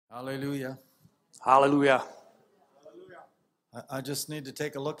Hallelujah. Haleluja. I just need to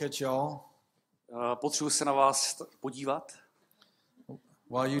take a look at y'all Potřebuji se na vás podívat,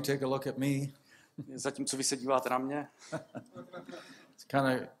 while you take a look at me. zatímco vy se díváte na mě, Kind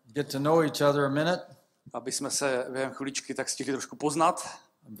of get to know each other a minute. aby jsme se během chviličky tak stihli trošku poznat.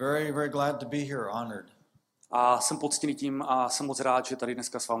 I'm very, very glad to be here, honored. A jsem poctěný tím a jsem moc rád, že tady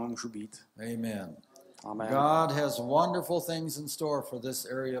dneska s vámi můžu být. Amen. Amen. God has wonderful things in store for this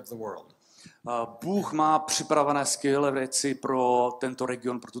area of the world. Bůh má připravené skvělé věci pro tento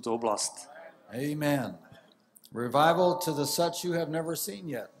region, pro tuto oblast. Amen. Revival to the such you have never seen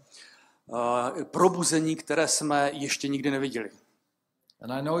yet. Probuzení, které jsme ještě nikdy neviděli.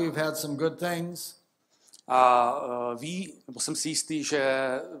 And I know you've had some good things, A ví, nebo jsem si jistý,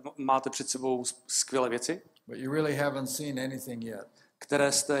 že máte před sebou skvělé věci, but you really haven't seen anything yet.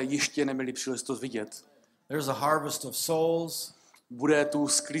 které jste ještě neměli příležitost vidět. There's a harvest of souls. Bude tu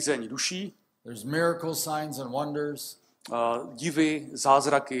sklizeň duší, There's miracles, signs, and wonders. divy,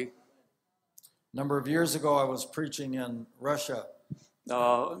 zázraky. A number of years ago, I was preaching in Russia,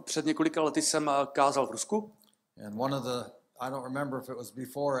 Před několika lety jsem kázal v Rusku and I don't remember if it was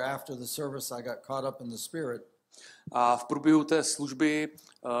before or after the service, I got caught up in the Spirit. a v průběhu té služby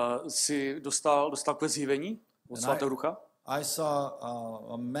si dostal k zjevení od Svatého Ducha I saw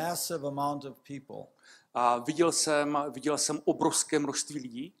a massive amount of people a viděl jsem obrovské množství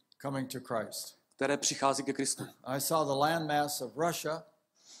lidí, coming to Christ. které přichází ke Kristu. I saw the landmass of Russia.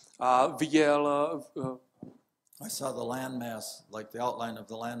 A I saw the landmass, like the outline of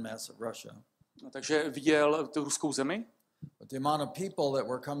the landmass of Russia. takže viděl tu ruskou zemi But the amount of people that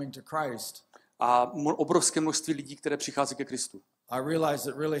were coming to Christ, a obrovské množství lidí, které přichází ke Kristu. I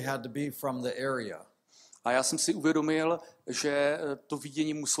realized it really had to be from the area. A já jsem si uvědomil, že to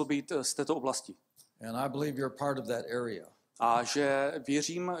vidění muselo být z této oblasti. And I believe you're part of that area. A že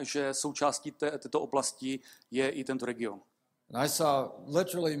věřím, že součástí této oblasti je i tento region. And I saw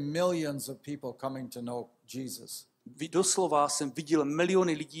literally millions of people coming to know Jesus. Doslova jsem viděl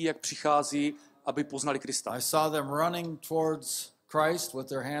miliony lidí, jak přichází, aby poznali Krista. I saw them running towards Christ with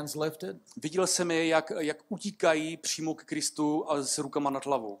their hands lifted, Viděl jsem je, jak utíkají přímo k Kristu a s rukama nad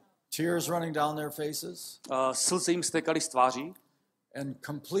hlavou. tears running down their faces, Slzy jim stékaly z tváří and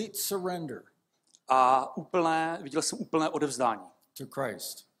complete surrender a viděl jsem úplné odevzdání to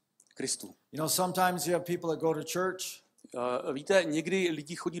Christ. Kristu. You know, sometimes you have people that go to church, Víte, někdy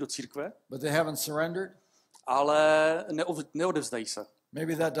lidi chodí do církve, but they haven't surrendered. ale neodevzdají se.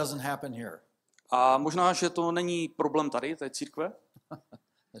 Maybe that doesn't happen here. A možná, že to není problém tady, té církve,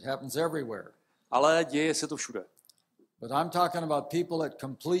 It happens everywhere. ale děje se to všude. But I'm talking about people that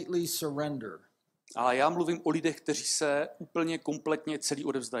completely surrender. Ale já mluvím o lidech, kteří se úplně kompletně celý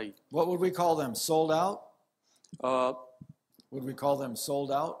odevzdají. What would we call them? Sold out? Uh, Would we call them sold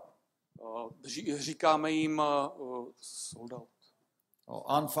out? Říkáme jim sold out.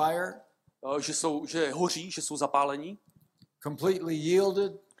 On fire? Že hoří, že jsou zapálení. Completely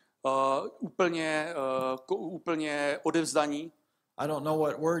yielded? Úplně odevzdaní. I don't know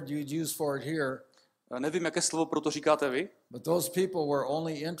what word you'd use for it here, Nevím, jaké slovo pro to říkáte vy, but those people were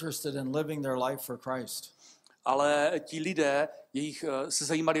only interested in living their life for Christ. ale ti lidé se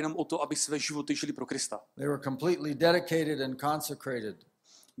zajímali jenom o to, aby své životy žili pro Krista. They were completely dedicated and consecrated.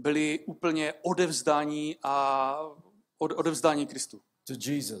 Byli úplně odevzdání Kristu, To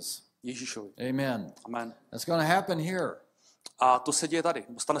Jesus. Ježíšovi. Amen. Amen. That's going to happen here. A to se děje tady.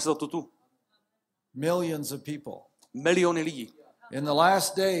 Stane se to tu. Millions of people. Miliony lidí. In the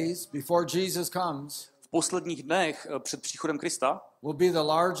last days, before Jesus comes, V posledních dnech před příchodem Krista will be the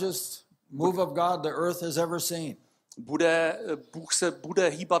largest move of God the earth has ever seen. Bůh se bude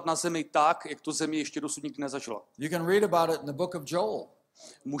hýbat na zemi tak, jak to země ještě dosud nikdy nezažila. You can read about it in the book of Joel.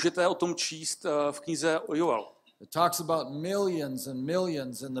 Můžete o tom číst v knize Joel. It talks about millions and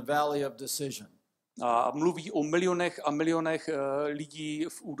millions in the valley of decision. A mluví o milionech a milionech lidí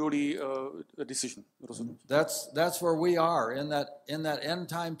v údolí decision, rozhodnutí. That's where we are in that end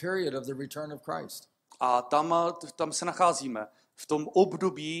time period of the return of Christ. A tam se nacházíme v tom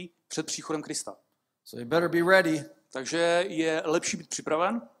období před příchodem Krista. So you better be ready, Takže je lepší být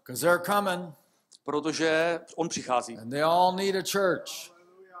připraven, because they're coming, protože on přichází. and they all need a church.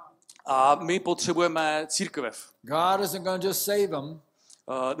 A my potřebujeme církev. God isn't going to just save them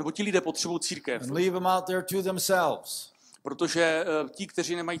Nebo ti lidé potřebují církev. and leave them out there to themselves. Protože ti,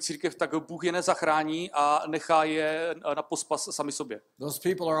 kteří nemají církev, tak Bůh je nezachrání a nechá je na pospas sami sobě. Those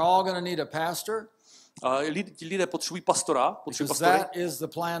people are all going to need a pastor, Ti lidé potřebují pastora, potřebují because pastory. that is the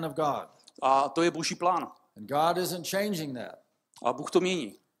plan of God. A to je Boží plán. And God isn't changing that. A Bůh to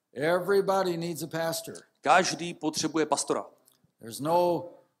mění. Everybody needs a pastor. Každý potřebuje pastora. There's no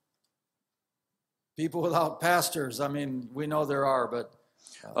people without pastors. I mean, we know there are, but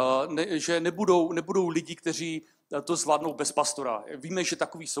Že nebudou lidi, kteří to zvládnou bez pastora. Víme, že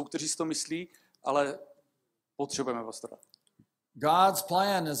takový jsou, kteří si to myslí, ale potřebujeme pastora. God's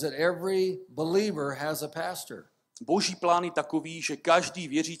plan is that every believer has a pastor. Boží plán je takový, že každý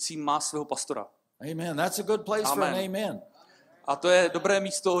věřící má svého pastora. Amen. That's a good place for an Amen. amen. A to je dobré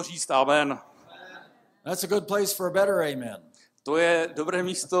místo říct amen. That's a good place for a better amen. To je dobré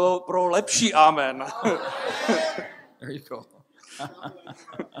místo pro lepší amen. There you go.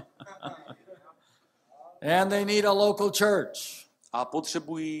 And they need a local church. A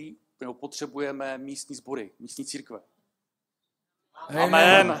potřebujeme místní sbory, místní církve.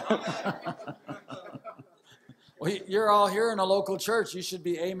 Amen. Well, you're all here in a local church. You should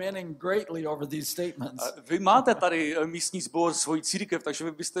be amening greatly over these statements. Vy máte tady místní sbor, svoji církev, takže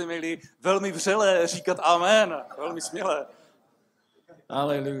vy byste měli velmi vřele říkat amen, velmi směle.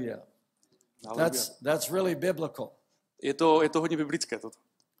 Hallelujah. Hallelujah. That's really biblical. Je to hodně biblické toto.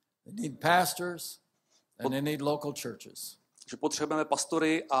 They need pastors and they need local churches. Že potřebujeme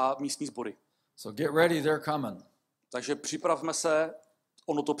pastory a místní sbory. So get ready, they're coming. Takže připravme se,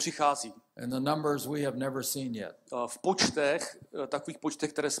 ono to přichází. In the numbers we have never seen yet. V takových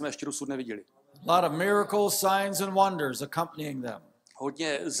počtech, které jsme ještě dosud neviděli. A lot of miracles, signs and wonders accompanying them.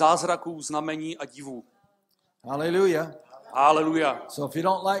 Hodně zázraků, znamení a divů. Hallelujah. Haleluja. So if you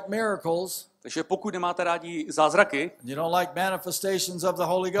don't like miracles, Takže pokud nemáte rádi zázraky and you don't like manifestations of the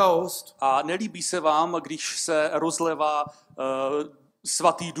Holy Ghost, a nelíbí se vám, když se rozlevá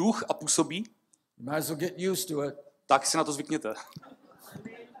svatý duch a působí, you might as well get used to it, tak si na to zvykněte.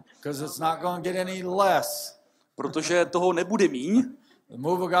 because it's not going to get any less. Protože toho nebude míň. The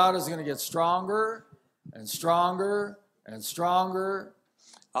move of God is going to get stronger and stronger and stronger.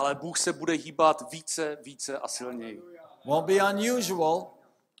 Ale Bůh se bude hýbat více a silněji. Won't be unusual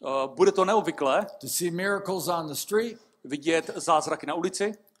Bude to neobvyklé to see miracles on the street, vidět zázraky na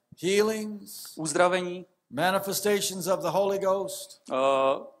ulici, healings, uzdravení, manifestations of the Holy Ghost.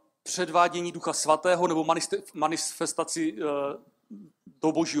 předvádění Ducha Svatého nebo manifestaci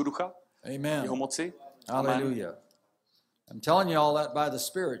do Božího ducha, Amen. jeho moci. Hallelujah. I'm telling you all that by the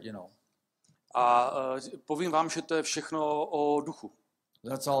Spirit, you know. A povím vám, že to je všechno o duchu.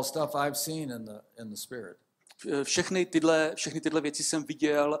 That's all stuff I've seen in the Spirit. Všechny tyhle věci jsem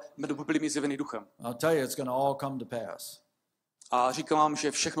viděl, nebo byly mi zjeveny duchem. I'll tell you, it's going to all come to pass. A říkám vám,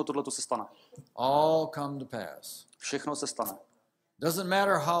 že všechno tohleto se stane. All come to pass. Všechno se stane. Doesn't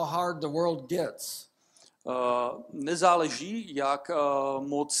matter how hard the world gets. Nezáleží, jak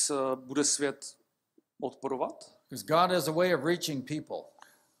moc bude svět odporovat, Because God has a way of reaching people.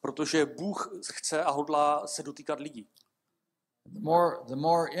 protože Bůh chce a hodlá se dotýkat lidí. The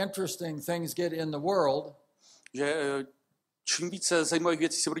more interesting things get in the world, Že čím více zajímavých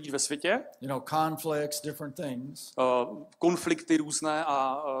věcí se bude dít ve světě, you know, conflicts, different things, konflikty různé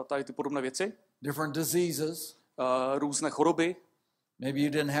a tady ty podobné věci, different diseases. různé choroby, Maybe you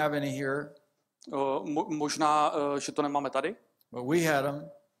didn't have any here, možná, že to nemáme tady, but we had them.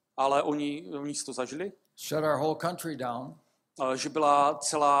 ale oni si to zažili, Shut our whole country down. že byla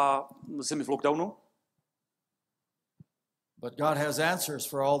celá země v lockdownu, But God has answers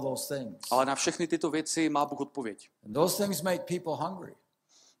for all those things. ale na všechny tyto věci má Bůh odpověď. And those things make people hungry.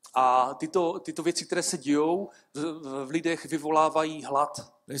 A tyto věci, které se dějou, v lidech vyvolávají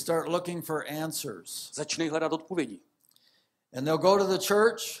hlad. They start looking for answers. Začínají hledat odpovědi. And they'll go to the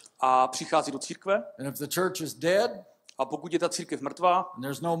church, A přichází do církve, and if the church is dead a pokud je ta církev mrtvá and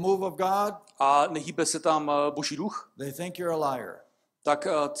there's no move of God, a nehýbe se tam Boží duch, they think you're a liar. tak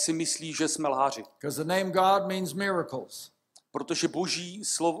si myslí, že jsme lháři. Because the name God means miracles. Protože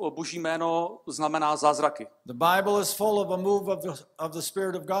Boží jméno znamená zázraky. The Bible is full of a move of the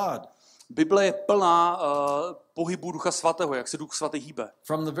Spirit of God. Bible je plná pohybu Ducha Svatého, jak se Duch Svatý hýbe.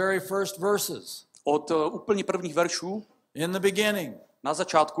 From the very first verses. Od úplně prvních veršů, In the beginning, na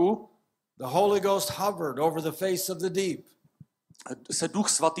začátku, the Holy Ghost hovered over the face of the deep. se Duch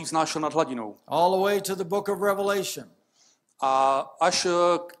Svatý vznášel nad hladinou. All the way to the book of Revelation. A až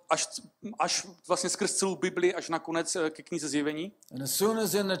vlastně skrz celou Bibli, až nakonec ke knize Zjevení. And as soon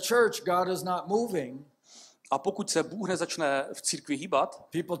as in the church God is not moving, A pokud se Bůh nezačne v církvi hýbat,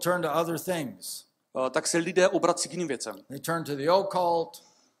 people turn to other things. tak se lidé obrací k jiným věcem. They turn to the occult.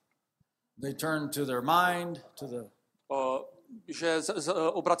 They turn to their mind, to the Že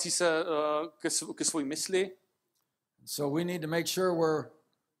obrací se ke své mysli. So we need to make sure we're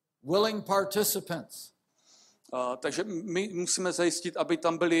willing participants. Takže my musíme zajistit, aby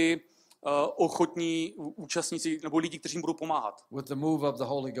tam byli ochotní účastníci nebo lidi, kteří jim budou pomáhat. With the move of the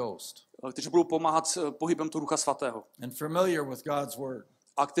Holy Ghost. Kteří budou pomáhat s pohybem toho Ducha Svatého. And familiar with God's word.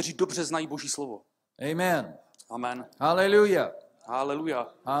 A kteří dobře znají Boží slovo. Amen. Amen. Hallelujah. Haleluja.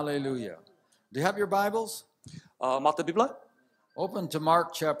 Hallelujah. Do you have your Bibles? Máte Bible? Open to Mark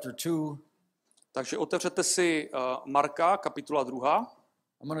chapter 2. Takže otevřete si Marka, kapitola 2.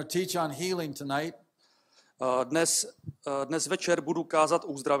 I'm going to teach on healing tonight. Dnes večer budu kázat o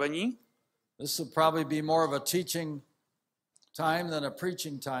uzdravení. This will probably be more of a teaching time than a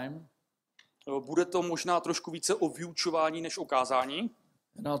preaching time. Bude to možná trošku více o vyučování než o kázání.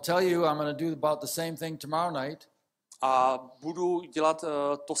 And I'll tell you, I'm going to do about the same thing tomorrow night. A budu dělat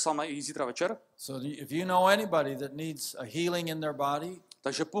to samé i zítra večer. So if you know anybody that needs a healing in their body,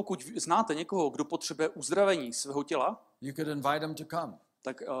 Takže pokud znáte někoho, kdo potřebuje uzdravení svého těla, you could invite them to come.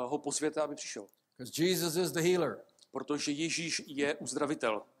 tak ho pozvěte, aby přišel. Because Jesus is the healer. Protože Ježíš je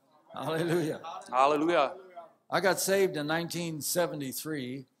uzdravitel. Hallelujah. Haleluja. I got saved in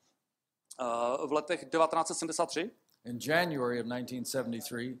 1973, V letech 1973, in January of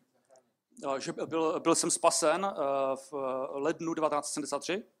 1973. že byl jsem spasen v lednu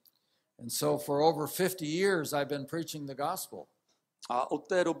 1973. And so for over 50 years, I've been preaching the gospel. A od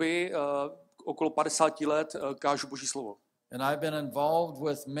té doby, okolo 50 let, kážu Boží slovo. And I've been involved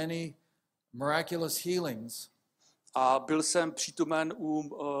with many miraculous healings. A byl jsem přítomen u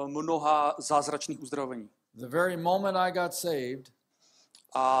mnoha zázračných uzdravení. The very moment I got saved,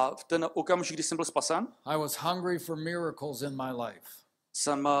 A v ten okamžik, kdy jsem byl spasen, I was hungry for miracles in my life.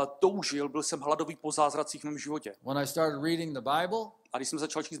 jsem toužil, byl jsem hladový po zázracích v mém životě. When I started reading the Bible, A když jsem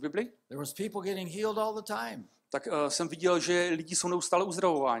začal číst Bibli, there was people getting healed all the time. tak jsem viděl, že lidi jsou neustále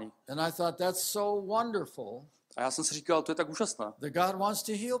uzdravováni. And I thought, that's so wonderful A já jsem si říkal, to je tak úžasné, that God wants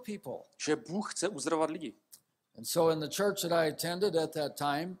to heal people. že Bůh chce uzdravovat lidi. And so in the church that I attended at that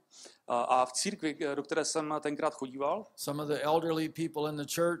time, A v církvi, do které jsem tenkrát chodíval, some of the elderly people in the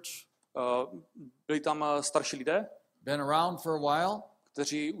church, byli tam starší lidé, been around for a while,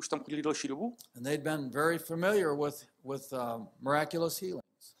 kteří už tam chodili delší dobu and they'd been very familiar with miraculous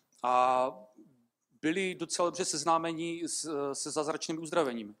healings. a byli docela dobře seznámeni se zázračnými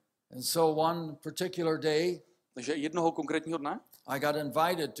uzdraveními. And so one particular day, Takže jednoho konkrétního dne I got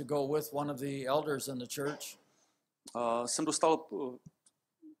invited to go with one of the elders in the church, jsem dostal,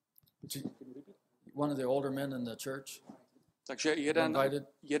 one of the older men in the church, takže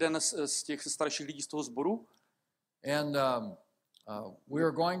jeden z těch starších lidí z toho sboru and we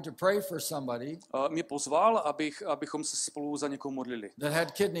were going to pray for somebody mě pozval, abychom se spolu za někoho modlili. that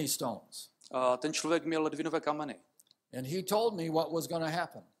had kidney stones. Ten člověk měl ledvinové kameny And he told me what was going to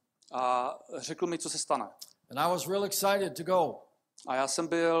happen. a řekl mi, co se stane. And I was real excited to go. A já jsem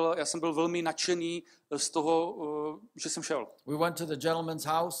byl velmi nadšený z toho, že jsem šel. We went to the gentleman's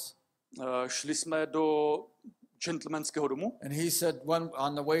house, Šli jsme do gentlemanského domu and he said,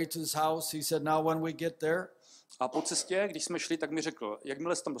 on the way to his house, he said, now when we get there, a po cestě, když jsme šli, tak mi řekl,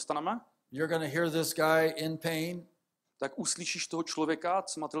 jakmile se tam dostaneme, you're going to hear this guy in pain tak uslyšíš toho člověka,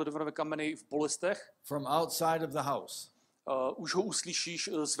 co má ty ledvinové kameny v bolestech, from outside of the house. už ho uslyšíš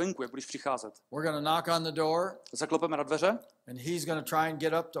zvenku, jak budeš přicházet. We're going to knock on the door, Zaklopeme na dveře and he's going to try and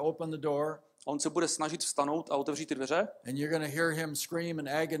get up to open the door, a on se bude snažit vstanout a otevřít ty dveře and you're going to hear him scream in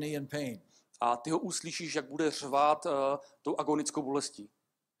agony and pain. a ty ho uslyšíš, jak bude řvát tou agonickou bolestí.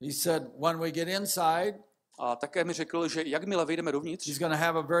 He said, when we get inside, A také mi řekl, že jakmile vejdeme dovnitř, he's going to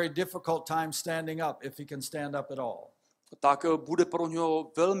have a very difficult time standing up, if he can stand up at all. tak bude pro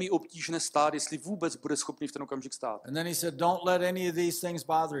něho velmi obtížné stát, jestli vůbec bude schopný v ten okamžik stát. And then he said, don't let any of these things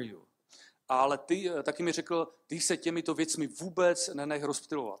bother you. Ale taky mi řekl, ty se těmito věcmi vůbec nenech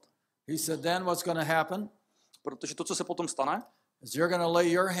rozptylovat. He said, then what's going to happen Protože to, co se potom stane, is you're going to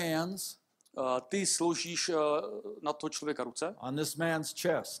lay your hands ty složíš na toho člověka ruce, on this man's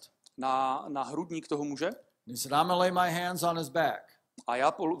chest. na hrudník toho muže And he said, I'm going to lay my hands on his back. a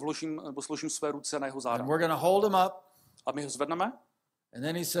já složím své ruce na jeho záda. And we're going to hold him up. A my ho zvedneme And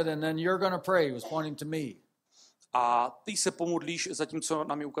then he said, and then you're going to pray. He was pointing to me. a ty se pomodlíš za tím, co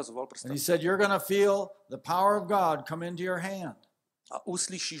nám je ukazoval And prstem. he said, you're going to feel the power of God come into your hand. A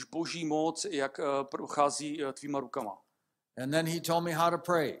uslyšíš Boží moc, jak prochází tvýma rukama. And then he told me how to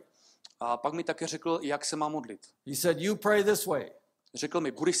pray. A pak mi také řekl, jak se má modlit. He said, you pray this way. Řekl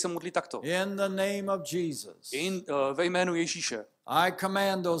mi, budeš se modlit takto. In the name of Jesus, Ve jménu Ježíše. I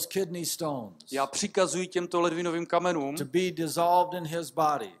command those kidney stones Já přikazuji těmto ledvinovým kamenům, to be dissolved in his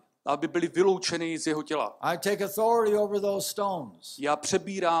body. aby byly vyloučeny z jeho těla. I take authority over those stones. Já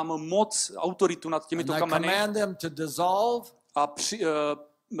přebírám moc, autoritu nad And těmito I kameny command them to dissolve a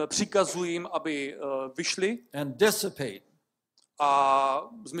přikazuji jim, aby vyšly and dissipate. a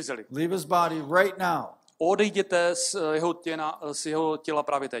zmizely. Leave his body right now. Odejděte z jeho těla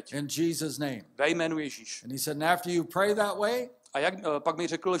právě teď. In Jesus' name. Ve jménu Ježíš. And he said, and after you pray that way, A pak mi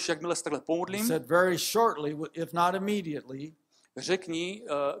řekl, že jakmile se takhle He pomodlím, said, very shortly, if not immediately, řekni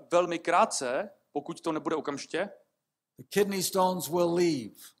velmi krátce, pokud to nebude okamžitě, the kidney stones will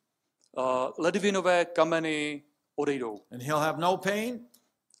leave. ledvinové kameny odejdou. And he'll have no pain,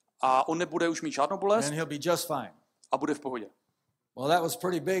 A on nebude už mít žádnou bolest and he'll be just fine. a bude v pohodě. Well, that was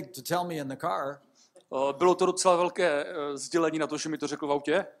pretty big to tell me in the car. Bylo to docela velké sdělení na to, že mi to řekl v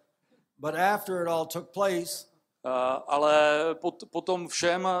autě, But after it all took place, ale potom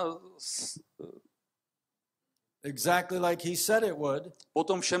všem, exactly like he said it would,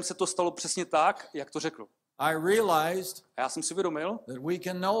 potom všem se to stalo přesně tak, jak to řekl. I realized A já jsem si uvědomil, that we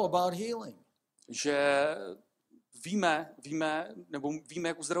can know about healing. že víme,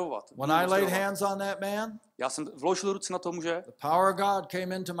 jak uzdravovat. When I laid hands on that man, Já jsem vložil ruce na toho muže the power of God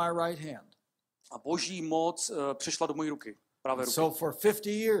came into my right hand. a boží moc přešla do mojí ruky, pravé ruky. So for 50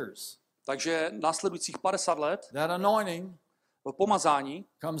 years, Takže následujících 50 let that anointing pomazání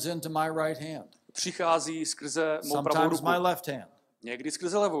comes into my right hand. přichází skrze mou pravou Sometimes ruku. my left hand. Někdy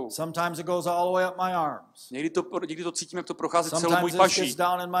skrze levou. Sometimes it goes all the way up my arms. Někdy to cítím, jak to prochází celou Sometimes mojí it paží. gets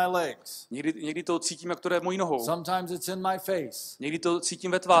down in my legs. Někdy to cítím, jak to jde mojí nohou. Sometimes it's in my face. Někdy to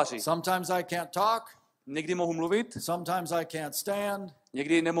cítím ve tváři. Sometimes I can't talk. Někdy mohu mluvit, Sometimes I can't stand.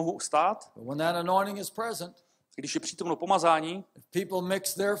 někdy nemohu stát. But when that anointing is present, Když je přítomno pomazání if people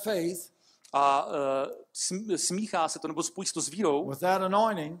mix their faith a smíchá se to nebo spojí se to s vírou, with that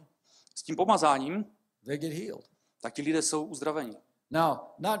anointing, s tím pomazáním, they get healed. tak ti lidé jsou uzdraveni. Now,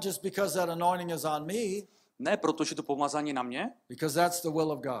 not just because that anointing is on me, Ne proto, že to pomazání je na mě, because that's the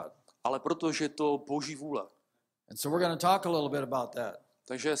will of God. ale proto, že je to boží vůle. And so we're going to talk a little bit about that.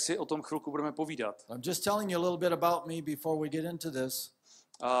 Takže si o tom chvilku budeme povídat. I'm just telling you a little bit about me before we get into this.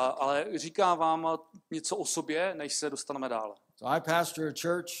 Ale říkám vám něco o sobě, než se dostaneme dále. So I pastor a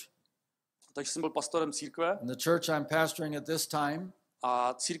church, Takže jsem byl pastorem církve and the church I'm pastoring at this time,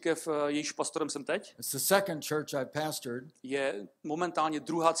 a církev, jejíž pastorem jsem teď, it's the second church I pastored. je momentálně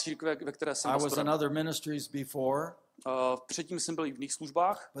druhá církve, ve které jsem I was in pastorem. other ministries before, Předtím jsem byl i v jiných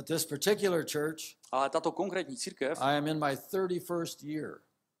službách, but this particular church, ale tato konkrétní církev, I am in my 31st year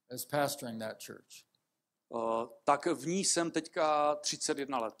as pastoring that church. tak v ní jsem teďka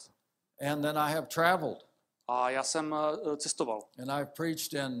 31 let. And then I have traveled, A já jsem cestoval. and I've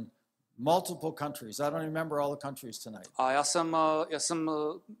preached in multiple countries. I don't remember all the countries tonight. A já jsem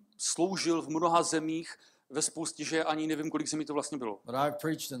sloužil v mnoha zemích ve spoustě, že ani nevím, kolik zemí to vlastně bylo. But I've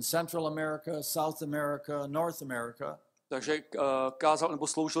preached in Central America, South America, North America, Takže kázal nebo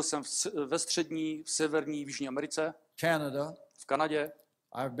sloužil jsem ve střední, v severní, v Jižní Americe, Canada. v Kanadě.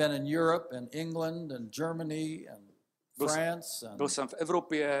 I've been in Europe and England and Germany and France and Byl jsem v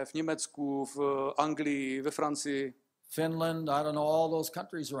Evropě, v Německu, v Anglii, ve Francii, Finland. I don't know all those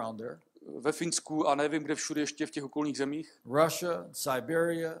countries around there. ve Finsku a nevím, kde všude ještě v těch okolních zemích. Russia,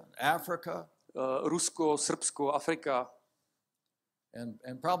 Siberia, Africa, Rusko, Srbsko, Afrika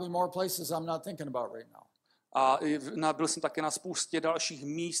and probably more places I'm not thinking about right now. a byl jsem také na spoustě dalších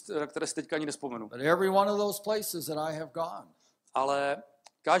míst, na které si teďka ani nespomenu. But every one of those places that I have gone, Ale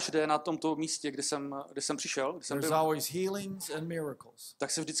každé na tomto místě, kde jsem přišel, kde jsem there's byl, always healings and miracles.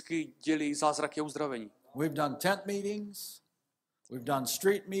 tak se vždycky dělí zázraky a uzdravení. We've done tent meetings. We've done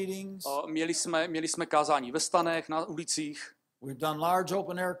street meetings. Měli jsme kázání ve stanech, na ulicích, We've done large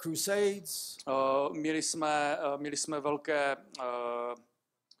open air crusades. měli jsme velké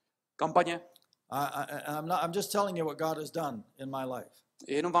kampaně. I'm just telling you what God has done in my life,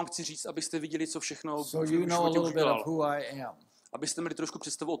 Jenom vám chci říct, abyste viděli, co všechno so v you mém know a životě little už bit of dělal. who I am. Abyste měli trošku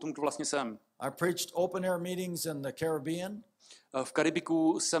představu o tom, kdo vlastně jsem. I preached open air meetings in the Caribbean, V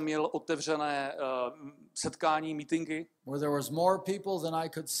Karibiku jsem měl otevřené setkání, meetingy, where there was more people than I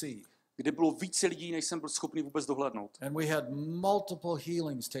could see, kde bylo více lidí, než jsem byl schopný vůbec dohlédnout. and we had multiple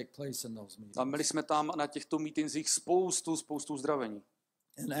healings take place in those meetings. A měli jsme tam na těchto meetingzích spoustu uzdravení.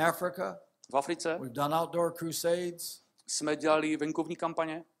 In Africa, V Africe we've done outdoor crusades jsme dělali venkovní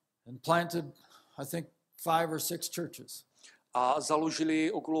kampaně and planted, I think, 5 or 6 churches. a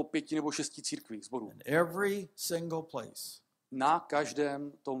založili okolo 5 nebo 6 církví, sborů. In every single place, Na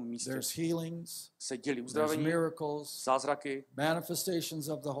každém tom místě there's healings, se dělí there's uzdravení, miracles, zázraky manifestations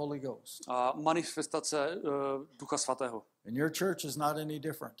of the Holy Ghost. a manifestace Ducha Svatého. And your church is not any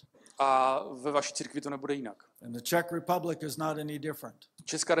different. A ve vaší církvi to nebude jinak. And the Czech Republic is not any different.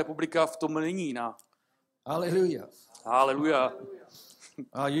 Česká republika v tom není jiná. Hallelujah. Haleluja.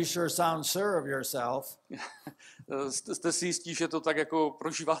 You sure sound sure of yourself. Jste si jistí, že to tak jako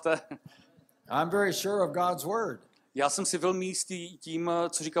prožíváte? I'm very sure of God's word. Já jsem si velmi jistý tím,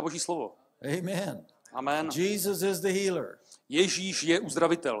 co říká Boží slovo. Amen. Amen. Jesus is the healer. Ježíš je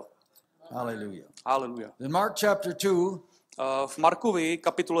uzdravitel. Hallelujah. Haleluja. In Mark chapter 2, V Markovi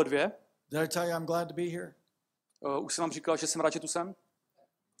kapitole 2, Did I tell you I'm glad to be here? už jsem vám říkal, že jsem rád, že tu jsem.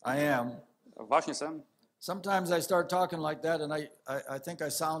 I am. Vážně jsem. Sometimes I start talking like that and I think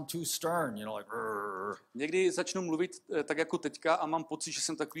I sound too stern, like, "Rrr." Někdy začnu mluvit tak jako teďka a mám pocit, že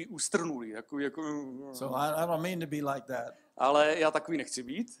jsem takový ústrnulý. Jako... So I don't mean to be like that. Ale já takový nechci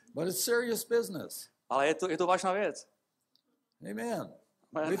být. But it's serious business. Ale je to vážná věc. Amen.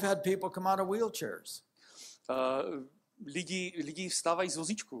 Amen. We've had people come out of wheelchairs, Lidi vstávají z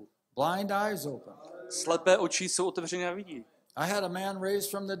vozíčku. blind eyes open. Slepé oči jsou otevřené a vidí. I had a man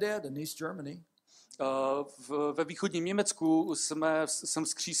raised from the dead in East Germany. Ve východním Německu jsem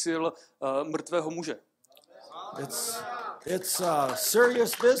vzkřísil mrtvého muže. It's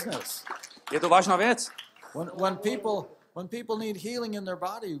serious business. Je to vážná věc. When people need healing in their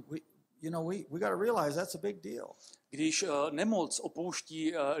body, we got to realize that's a big deal. Když nemoc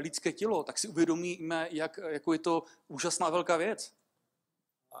opouští lidské tělo, tak si uvědomíme, jako je to úžasná velká věc.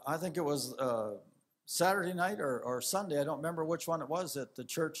 I think it was Saturday night or Sunday. I don't remember which one it was at the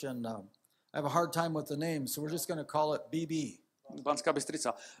church, and I have a hard time with the name, so we're just going to call it BB. Banská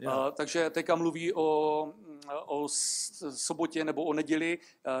Bystrica. Yeah. Takže teďka mluví o sobotě nebo o neděli,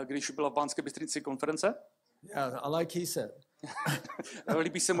 když byla v Banské Bystrici konference. Yeah, I like he said.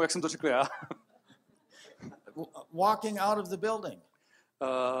 Líbí se mu, jak jsem to řekl já. Walking out of the building,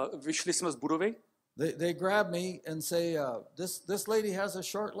 Vyšli jsme z budovy, they grab me and say, this lady has a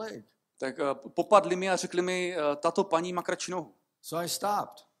short leg. tak popadli mi a řekli mi, tato paní má kratší nohu. So I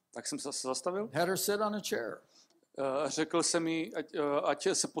stopped, Tak jsem se zastavil. had her sit on a chair. Řekl jsem mi, ať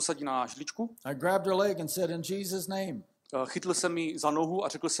se posadí na židličku. I grabbed her leg and said, in Jesus' name, Chytl jsem ji za nohu a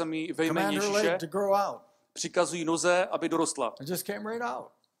řekl jsem jí ve jméně command her Ježíše, leg to grow out. přikazují noze, aby dorostla. It just came right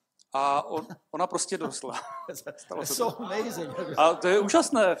out. A ona prostě dorostla. It's so amazing. A to je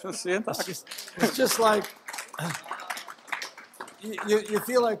úžasné. Jen tak. It's just like you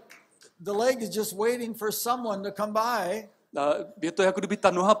feel like the leg is just waiting for someone to come by. Je to jako kdyby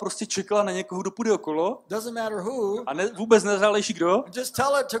ta noha prostě čekala na někoho, kdo půjde okolo. Doesn't matter who. A vůbec nezáleží kdo. Just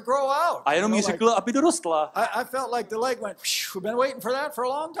tell it to grow out. A jenom jí řekl, aby dorostla. I felt like the leg went, we've been waiting for that for a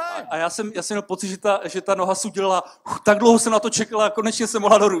long time. A já jsem měl pocit, že ta noha se udělala, tak dlouho jsem na to čekala a konečně se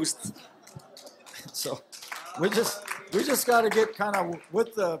mohla dorůst. So we just got to get kind of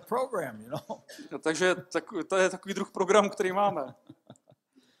with the program, No, takže to je takový druh programu, který máme.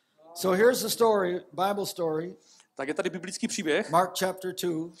 So here's the story, Bible story. Tak je tady biblický příběh. Mark chapter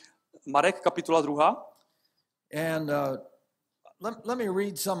 2. Marek, kapitola 2. And let me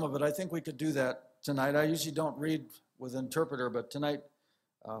read some of it. I think we could do that tonight. I usually don't read with interpreter, but tonight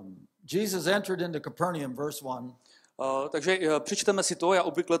Jesus entered into Capernaum, verse 1. Takže přečteme si to, já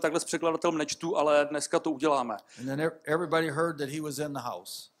obvykle takhle s překladatelem nečtu, ale dneska to uděláme. And then everybody heard that he was in the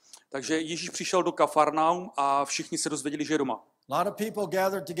house. Takže Ježíš přišel do Kafarnaum a všichni se dozvěděli, že je doma. A lot of people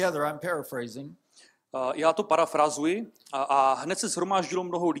gathered together. I'm paraphrasing. Já to parafrazuji a hned se shromáždilo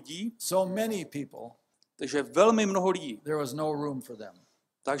mnoho lidí, So many people, takže velmi mnoho lidí. there was no room for them.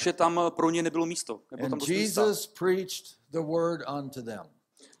 Takže tam pro ně nebylo místo. Nebylo tam And dost místa. Jesus preached the word unto them.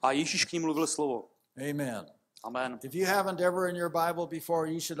 A Ježíš k ním mluvil slovo. Amen. Amen. If you haven't ever in your Bible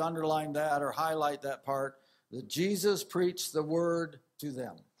before, you should underline that or highlight that part, that Jesus preached the word to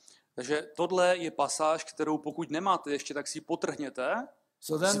them. Takže tohle je pasáž, kterou pokud nemáte ještě, tak si ji potrhněte,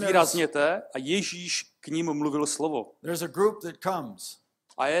 So then zvýrazněte a Ježíš k ním mluvil slovo. there's a group that comes,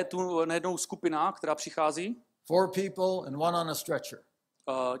 A je tu najednou skupina, která přichází, 4 people and one on a stretcher.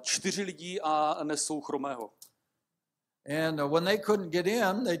 4 lidí a nesou chromého. And when they couldn't get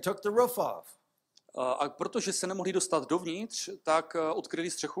in, they took the roof off. A protože se nemohli dostat dovnitř, tak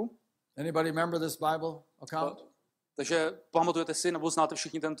odkryli střechu. Anybody remember this Bible account? Takže pamatujete si, nebo znáte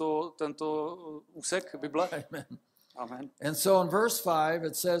všichni tento úsek Bible? Amen. Amen. And so in verse 5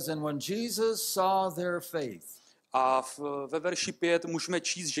 it says, and when Jesus saw their faith, A ve verši 5 můžeme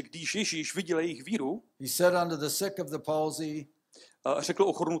číst, že když Ježíš viděl jejich víru, he said unto the sick of the palsy, řekl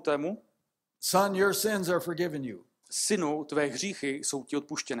ochrnutému, son, your sins are forgiven you. synu, tvé hříchy jsou ti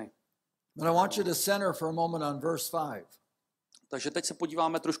odpuštěny. But I want you to center for a moment on verse 5. Takže teď se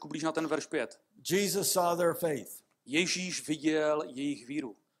podíváme trošku blíž na ten verš 5. Jesus saw their faith. Ježíš viděl jejich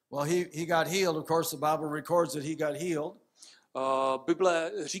víru. Well, he got healed. Of course, the Bible records that he got healed.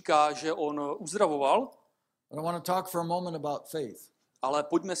 Bible říká, že on uzdravoval, But I want to talk for a moment about faith. ale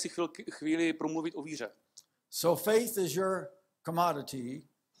pojďme si chvíli promluvit o víře. So faith is your commodity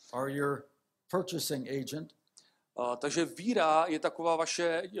or your purchasing agent. Takže víra je taková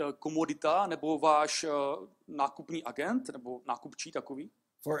vaše komodita nebo váš nákupní agent nebo nákupčí takový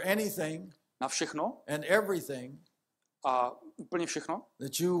For anything na všechno and everything a úplně všechno,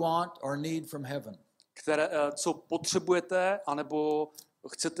 that you want or need from heaven. co potřebujete, anebo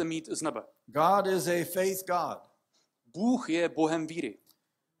chcete mít z nebe. God is a faith God. Bůh je Bohem víry.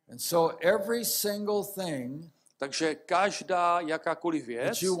 And so every single thing Takže každá jakákoliv věc,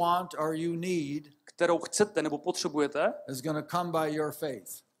 that you want or you need kterou chcete nebo potřebujete, is going to come by your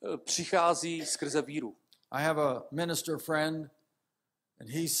faith. přichází skrze víru. I have a minister friend, and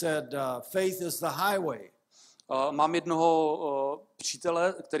he said, faith is the highway. Mám jednoho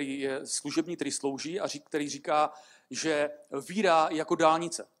přítele, který je služební, který slouží a který říká, že víra je jako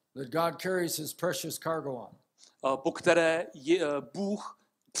dálnice, That God carries his precious cargo on. po které Bůh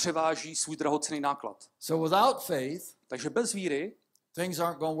převáží svůj drahocenný náklad. So without faith, Takže bez víry, things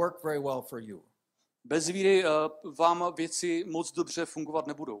aren't going to work very well for you. bez víry vám věci moc dobře fungovat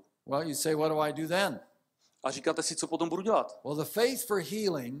nebudou. Well, you say, what do I do then? A říkáte si, co potom budu dělat. Well, the faith for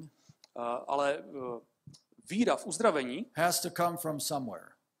healing Ale víra v uzdravení has to come from somewhere.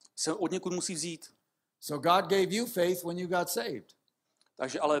 se od někud musí vzít. So God gave you faith when you got saved.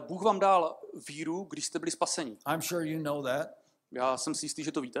 Takže ale Bůh vám dal víru, když jste byli spaseni. I'm sure you know that. Já jsem si jistý,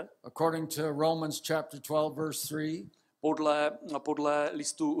 že to víte. According to Romans chapter 12, verse 3, Podle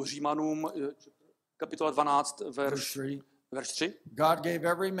listu Římanům, kapitola 12, verš 3. God gave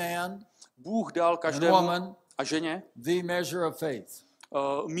every man Bůh dal and každému woman a ženě the measure of faith.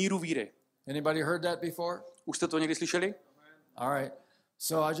 míru víry. Anybody heard that before? Už jste to někdy slyšeli? All right.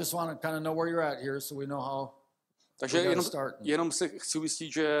 So I just want to kind of know where you're at here so we know how. Takže jenom se chci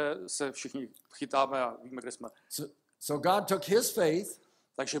ujistit, že se všichni chytáme a víme, kde jsme. So God took his faith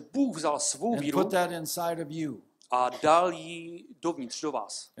Takže Bůh vzal svou and víru put that inside of you. a dal ji dovnitř do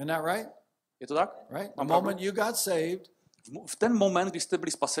vás. Isn't that right? Je to tak? Right? The Mám pravdu? moment you got saved, V ten moment, kdy jste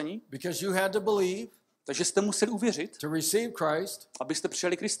byli spaseni, because you had to believe takže jste museli uvěřit, to receive Christ. abyste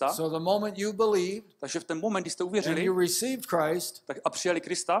přijali Krista. So the moment you believed Takže v ten moment, kdy jste and uvěřili you received Christ, a přijali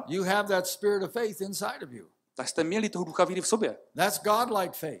Krista, you have that spirit of faith inside of you. tak jste měli toho ducha víry v sobě. That's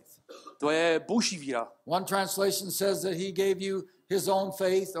God-like faith. To je boží víra. One translation says that he gave you his own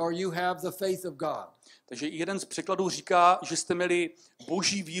faith, or you have the faith of God. Takže jeden z překladů říká, že jste měli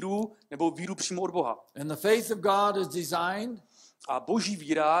boží víru nebo víru přímo od Boha. And the faith of God is designed A boží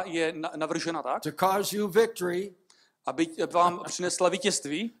víra je navržena tak, to cause you victory aby vám přinesla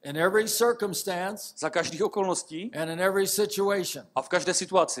vítězství in every circumstance za každých okolností and in every situation. a v každé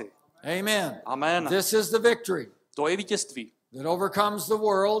situaci. Amen. Amen. This is the victory To je vítězství, that overcomes the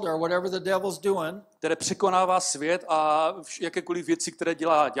world or whatever the devil's doing. které překonává svět a jakékoliv věci, které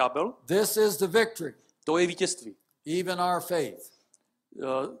dělá ďábel. This is the victory, To je vítězství. even our faith.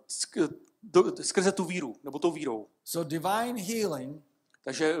 Skrze tu víru, nebo tou vírou. So divine healing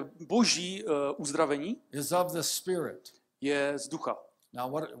Takže boží uzdravení is of the Spirit. je z ducha.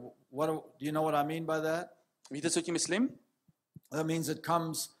 Now, what do you know what I mean by that? Víte, co tím myslím? That means it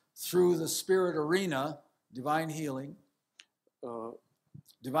comes through the spirit arena, divine healing. Uh,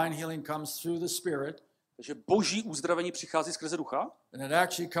 Divine healing comes through the Spirit, takže boží uzdravení přichází skrze ducha and it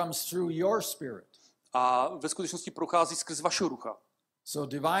actually comes through your spirit. a ve skutečnosti prochází skrz vašeho ducha. So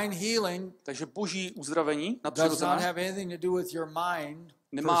divine healing Takže boží uzdravení does not nadpřirozené have anything to do with your mind per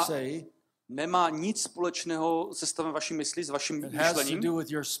Nemá- se. nemá nic společného se stavem vaší mysli, s vaším It has to myšlením, do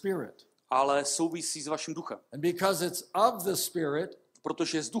with your spirit. ale souvisí s vaším duchem. And because it's of the Spirit,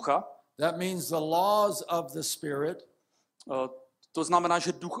 Protože je z ducha, that means the laws of the Spirit, to znamená,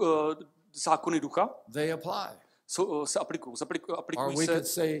 že zákony ducha they apply. se aplikují. Or Aplikují we se, could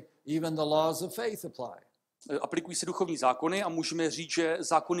say even the laws of faith apply. aplikují se duchovní zákony a můžeme říct, že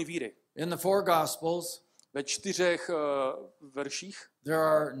zákony víry. In the four Gospels, Ve 4 verších there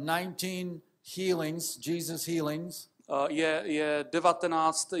are 19 healings, Jesus healings, je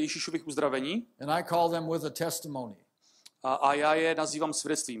 19 Ježíšových uzdravení and I call them with a testimony. a já je nazývám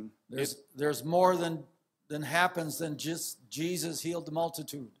svědectvím. There's more than happens than just Jesus healed the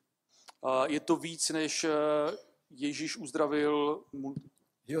multitude. Je to víc, než Ježíš uzdravil.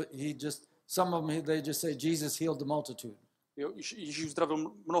 He just, some of them, they just say Jesus healed the multitude. Ježíš uzdravil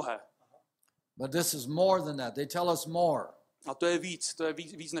mnohé. But this is more than that. They tell us more. A to je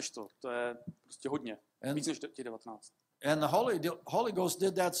víc než to. To je prostě hodně. Víc než těch 19. And the Holy Ghost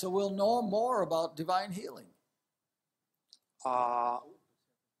did that so we'll know more about divine healing. A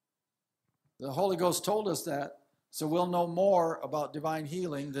The Holy Ghost told us that, so we'll know more about divine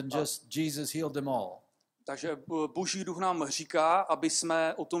healing than just Jesus healed them all. takže Boží duch nám říká, aby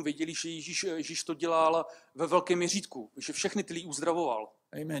jsme o tom věděli, že Ježíš to dělal ve velkém měřítku, že všechny ty lidi uzdravoval.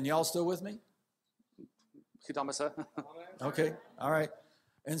 Amen. Y'all still with me? Chytáme se? Okay. All right.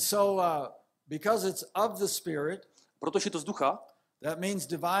 And so because it's of the Spirit, Protože to z ducha, that means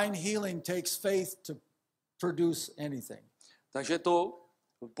divine healing takes faith to produce anything. takže to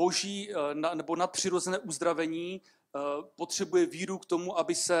boží nebo nadpřirozené uzdravení potřebuje víru k tomu,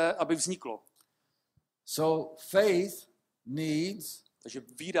 aby vzniklo. So faith needs Takže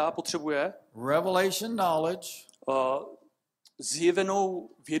víra potřebuje revelation knowledge, zjevenou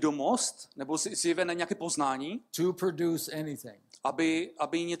vědomost nebo zjevené nějaké poznání, to produce anything.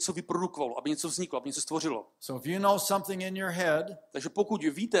 aby něco vyprodukovalo, aby něco vzniklo, aby něco stvořilo. So if you know something in your head, Takže pokud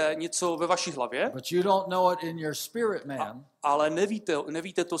víte něco ve vaší hlavě, but you don't know it in your spirit man, ale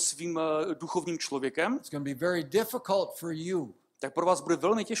nevíte to svým duchovním člověkem, it's going to be very difficult for you tak pro vás bude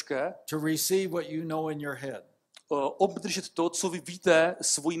velmi těžké to receive what you know in your head. obdržet to, co vy víte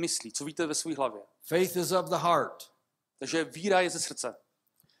svojí myslí, co víte ve své hlavě. Faith is of the heart. Takže víra je ze srdce.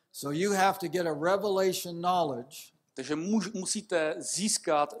 So you have to get a revelation knowledge Takže musíte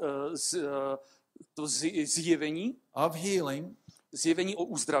získat to zjevení o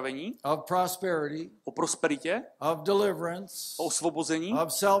uzdravení, of prosperity, o prosperitě, of deliverance, o osvobození,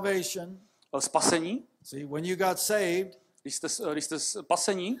 of salvation. o spasení. See, when you got saved, Když jste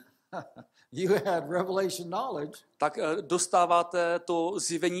spasení, you had revelation knowledge tak dostáváte to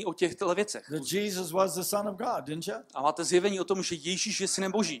zjevení o těchto věcech. that Jesus was the Son of God, didn't you? A máte zjevení o tom, že Ježíš je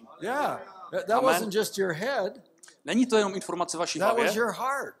synem Boží. Yeah. That Amen. wasn't just your head, Není to jenom informace vaší that was hlavě, your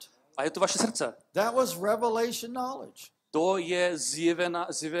heart. a je to vaše srdce. That was revelation knowledge. To je zjevené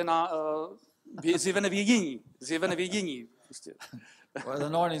vědění. Prostě. Well, the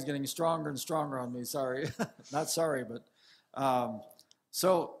anointing is getting stronger and stronger on me. Sorry. Not sorry, but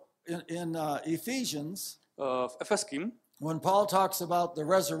so in Ephesians, V Efeským, when Paul talks about the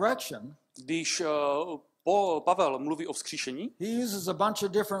resurrection, když Pavel mluví o vzkříšení, he uses a bunch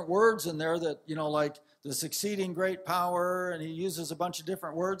of different words in there that, you know, like the succeeding great power, and he uses a bunch of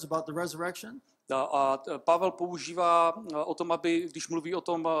different words about the resurrection. a Pavel používá o tom, když mluví o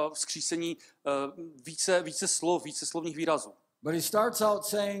tom vzkříšení, více slov, více slovních výrazů. But he starts out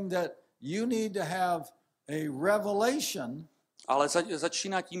saying that you need to have a revelation Ale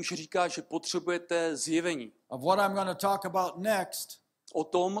začíná tím, že říká, že potřebujete zjevení of what I'm going to talk about next, o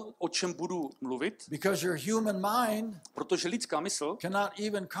tom, o čem budu mluvit, because your human mind protože lidská mysl cannot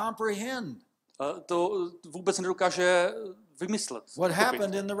even comprehend to vůbec nedokáže vymyslet. what pochopit,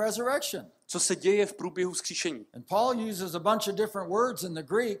 happened in the resurrection. co se děje v průběhu vzkříšení. And Paul uses a bunch of different words in the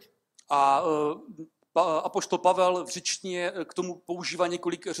Greek A apoštol Pavel v řečtině k tomu používá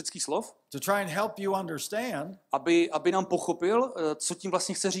několik řeckých slov, to try and help you understand. aby nám pochopil, co tím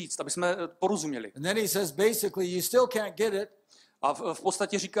vlastně chce říct, aby jsme porozuměli. And then he says basically you still can't get it A v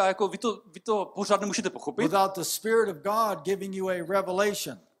podstatě říká, jako vy to pořád nemůžete pochopit, without the Spirit of God giving you a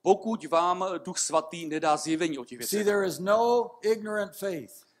revelation. pokud vám Duch Svatý nedá zjevení o těch See, věcech. there is no ignorant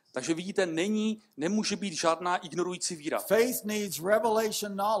faith. Takže vidíte, nemůže být žádná ignorující víra. Faith needs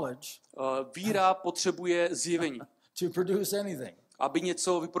revelation knowledge Víra potřebuje zjevení, to produce anything. aby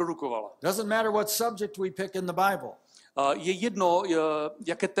něco vyprodukovala. Doesn't matter what subject we pick in the Bible. Je jedno,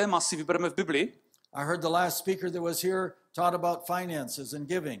 jaké téma si vybereme v Bibli. I heard the last speaker that was here taught about finances and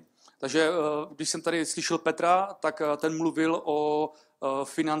giving. Takže když jsem tady slyšel Petra, tak ten mluvil o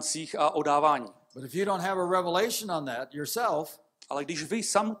financích a o dávání. But if you don't have a revelation on that yourself, Ale když vy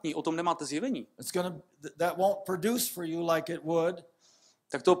samotní o tom nemáte zjevení, that won't produce for you like it would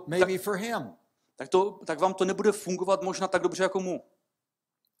maybe for him. tak vám to nebude fungovat možná tak dobře jako mu.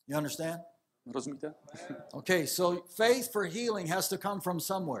 You understand? Rozumíte? Okay, so faith for healing has to come from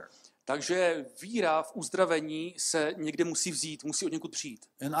somewhere. Takže víra v uzdravení se někde musí vzít, musí od někud přijít.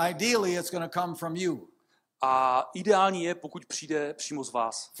 And ideally it's going to come from you. A ideální je, pokud přijde přímo z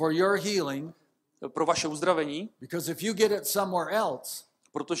vás. For your healing, pro vaše uzdravení, because if you get it somewhere else,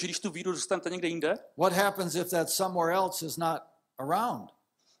 protože když tu víru dostanete někde jinde, what happens if that somewhere else is not around?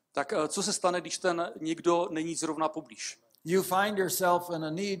 Tak co se stane, když ten někdo není zrovna poblíž? You find yourself in a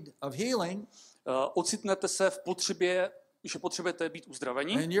need of healing, Ocitnete se v potřebě, že potřebujete být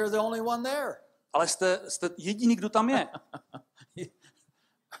uzdraveni, and you're the only one there. ale jste jediný, kdo tam je.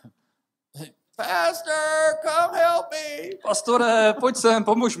 Pastor, come help me. Pastore, pojď sem,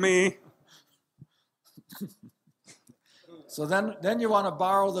 pomož mi. So then you want to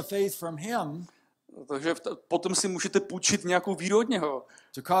borrow the faith from him Takže potom si můžete půjčit nějakou víru od něho,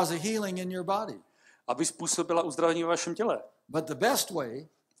 to cause a healing in your body. aby způsobila uzdravení ve vašem těle. But the best way,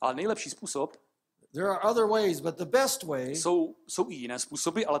 Ale nejlepší způsob, there are other ways, but the best way, jsou i jiné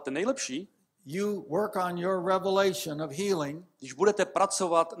způsoby, ale ten nejlepší, you work on your revelation of healing, když budete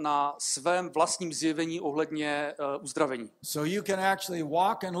pracovat na svém vlastním zjevení ohledně uzdravení. so you can actually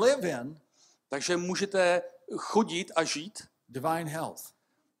walk and live in Takže můžete chodit a žít divine health.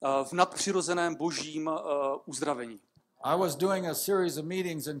 v nadpřirozeném božím uzdravení. I was doing a series of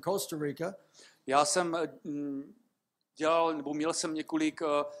meetings in Costa Rica, Já jsem dělal, nebo měl jsem několik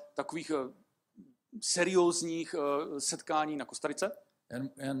takových seriózních setkání na Kostarice.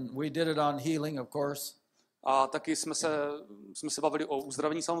 And we did it on healing, of course. A taky jsme se bavili o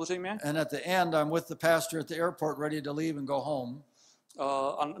uzdravení samozřejmě. And at the end, I'm with the pastor at the airport, ready to leave and go home.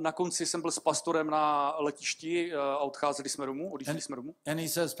 A na konci jsem byl s pastorem na letišti a odešli jsme domů. And he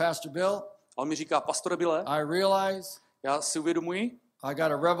says, Pastor Bill, A on mi říká, pastore Bille, I realize já si uvědomuji, I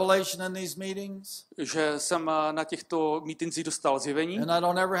got a revelation in these meetings, že jsem na těchto mítincích dostal zjevení and I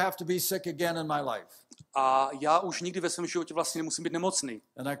don't ever have to be sick again in my life. a já už nikdy ve svém životě vlastně nemusím být nemocný.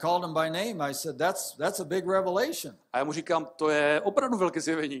 And I called him by name. I said, that's a big revelation. A já mu říkám, to je opravdu velké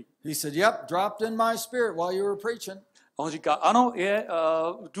zjevení. He said, yep, dropped in my spirit while you were preaching. A on říká, ano,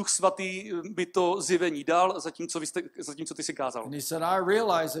 Duch Svatý by to zjevení dal, zatímco ty si kázal. And he said, I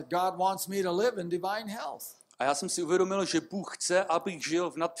realize that God wants me to live in divine health. A já jsem si uvědomil, že Bůh chce, abych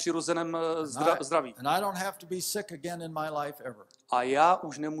žil v nadpřirozeném zdraví. And I don't have to be sick again in my life ever. A já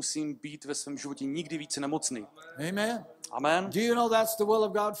už nemusím být ve svém životě nikdy více nemocný. Amen. Amen. Do you know that's the will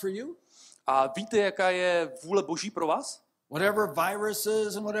of God for you? A víte, jaká je vůle Boží pro vás? Whatever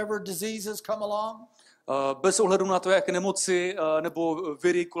viruses and whatever diseases come along, Bez ohledu na to, jaké nemoci nebo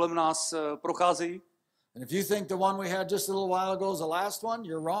viry kolem nás procházejí. and if you think the one we had just a little while ago is the last one,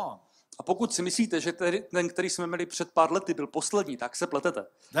 you're wrong. A pokud si myslíte, že ten, který jsme měli před pár lety, byl poslední, tak se pletete.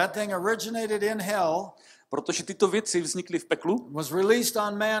 That thing originated in hell, Protože tyto věci vznikly v peklu was released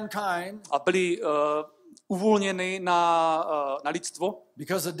on mankind a byly uvolněny na lidstvo,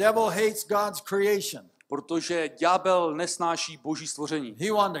 because the devil hates God's creation. protože ďábel nesnáší Boží stvoření.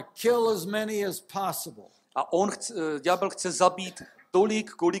 He wanted to kill as many as possible. A ďábel chce zabít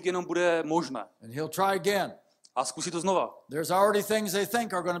tolik, kolik jenom bude možné. And he'll try again. A zkusí to znova. There's already things they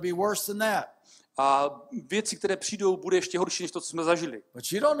think are going to be worse than that. A věci, které přijdou, bude ještě horší, než to, co jsme zažili.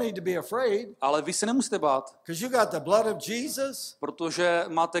 But you don't need to be afraid Ale vy se nemusíte bát, because you got the blood of Jesus. protože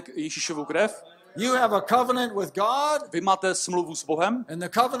máte Ježíšovu krev, You have a covenant with God, vy máte smlouvu s Bohem and the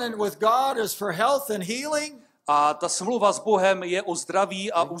covenant with God is for health and healing. a ta smlouva s Bohem je o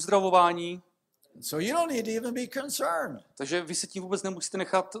zdraví a uzdravování, So you don't need to even be concerned. takže vy se tím vůbec nemusíte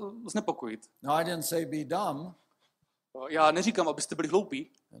nechat znepokojit. No, I didn't say be dumb. Já neříkám, abyste byli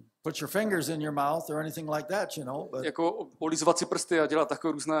hloupí, Put your fingers in your mouth or anything like that, you know. But jako olizovat si prsty a dělat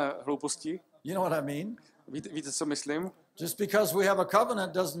takové různé hlouposti. you know what I mean. Víte, co myslím? Just because we have a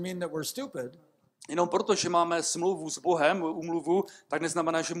covenant doesn't mean that we're stupid. Jenom proto, že máme smlouvu s Bohem, úmluvu, tak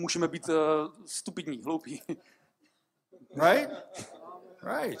neznamená, že můžeme být stupidní, hloupí. Right?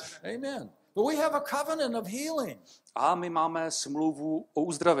 Right. Amen. But we have a covenant of healing. A my máme smlouvu o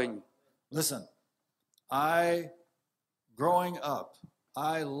uzdravení. Listen, growing up,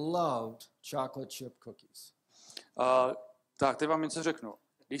 I loved chocolate chip cookies. Tak, teď vám něco řeknu.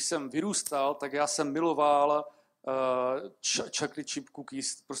 Když jsem vyrůstal, tak já jsem miloval chocolate chip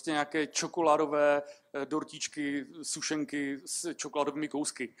cookies, prostě nějaké čokoládové dortíčky, sušenky s čokoládovými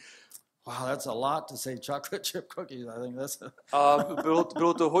kousky. Wow, that's a lot to say chocolate chip cookies. I think that's A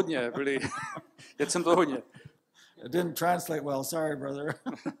bylo to hodně, jedl jsem to hodně. it didn't translate well. Sorry, brother.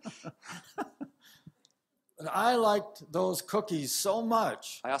 But I liked those cookies so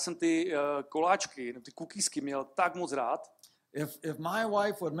much. A já jsem ty koláčky, ty cookiesky měl tak moc rád. If my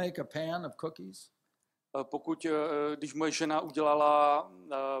wife would make a pan of cookies, Když moje žena udělala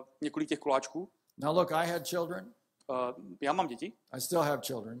několik těch koláčků, now look, I had children. já mám děti, I still have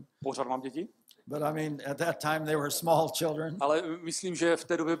children. pořád mám děti, But I mean, at that time they were small children. ale myslím, že v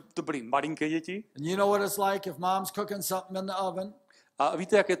té době to byly malinké děti. And you know what it's like if mom's cooking something in the oven A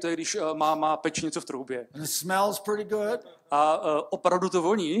víte, jak je to, když máma peče něco v troubě. and it smells pretty good A opravdu to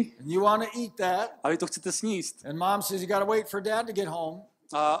voní and you want to eat that, a vy to chcete sníst. and mom says you got to wait for dad to get home,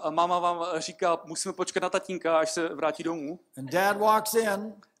 A máma vám říká, musíme počkat na tatínka, až se vrátí domů. and dad walks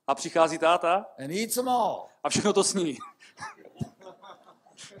in A přichází táta and eats them all. a všechno to sní.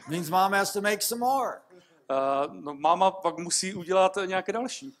 Means mom has to make some more. No, máma pak musí udělat nějaké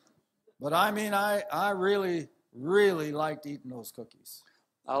další. But I mean, I really liked eating those cookies.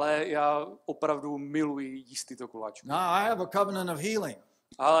 Ale já opravdu miluji jíst tyto koláčky. Now I have a covenant of healing.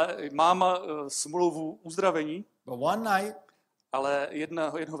 Ale mám smlouvu uzdravení, But one night, ale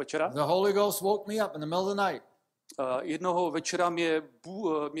jednoho večera, the Holy Ghost woke me up in the middle of the night. jednoho večera mě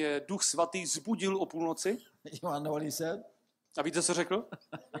Duch Svatý zbudil o půlnoci. You want to know what he said? A víte, co řekl?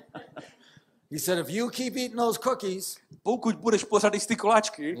 He said, if you keep eating those cookies Pokud budeš pořád jíst ty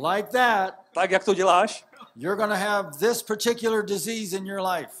koláčky, like that, tak jak to děláš, you're going to have this particular disease in your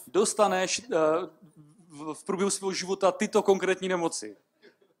life. dostaneš v průběhu svého života tyto konkrétní nemoci.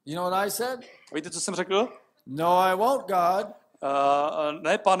 You know what I said? A víte, co jsem řekl? No, I won't, God.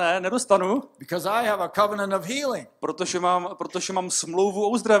 Ne, pane, nedostanu, because I have a covenant of healing. protože mám smlouvu o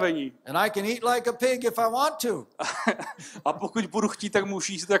uzdravení. And I can eat like a pig if I want to. A pokud budu chtít, tak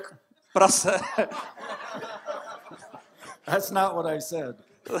můžu jíst jak prase. That's not what I said.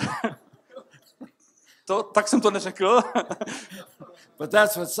 Tak jsem to neřekl. But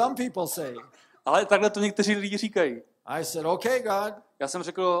that's what some people say. Ale takhle to někteří lidi říkají. I said, okay, God. Já jsem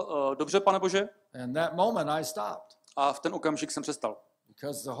řekl, dobře, pane Bože. And that moment I stopped. A v ten okamžik jsem přestal.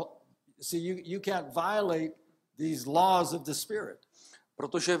 Because you can't violate these laws of the Spirit.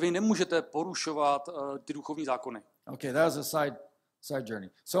 Protože vy nemůžete porušovat ty duchovní zákony. Okay, that was a side journey.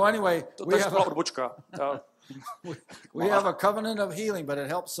 So anyway, To byla odbočka. we have a covenant of healing, but it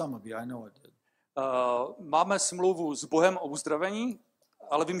helps some of you. I know it did. Máme smlouvu s Bohem o uzdravení,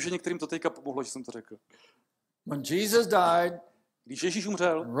 ale vím, že některým to teďka pomohlo, že jsem to řekl. When Jesus died, Když Ježíš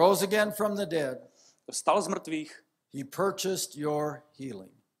umřel, and rose again from the dead, vstal z mrtvých, he purchased your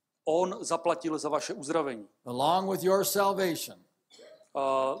healing. on zaplatil za vaše uzdravení. Along with your salvation,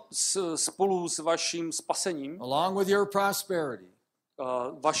 Spolu s vaším spasením, along with your prosperity,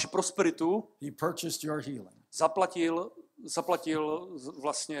 vaši prosperitu he purchased your healing. zaplatil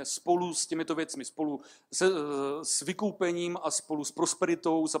vlastně spolu s těmito věcmi, spolu s vykoupením a spolu s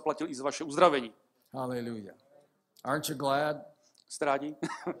prosperitou zaplatil i za vaše uzdravení. Hallelujah. Aren't you glad? Jste rádi?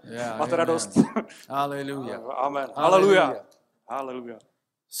 Yeah. Máte amen. radost? Hallelujah. Amen. Hallelujah. Haleluja. Haleluja.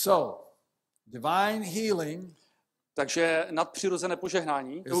 So, divine healing Takže nadpřirozené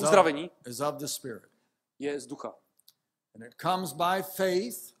požehnání, uzdravení is of the Spirit. je z ducha. And it comes by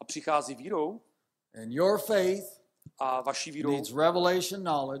faith, A přichází vírou and your faith a vaší vírou. needs revelation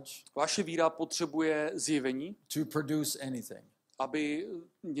knowledge Vaše víra potřebuje zjevení, to produce anything. aby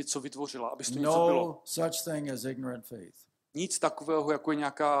něco vytvořila, aby to něco bylo. No such thing as ignorant faith. Nic takového, jako je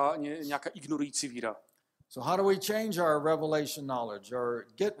nějaká ignorující víra. So how do we change our revelation knowledge or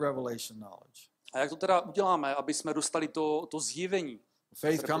get revelation knowledge? A jak to teda uděláme, aby jsme dostali to zjevení?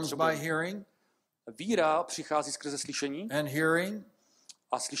 Faith které comes by potřebujeme? hearing, Víra přichází skrze slyšení and hearing,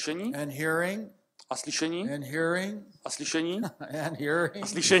 a slyšení and hearing, a slyšení and hearing, a slyšení and hearing, a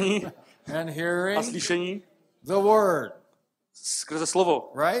slyšení and a hearing slyšení the word, skrze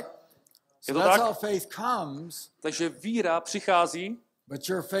slovo. right? Je So to that's tak? how faith comes, Takže víra přichází, but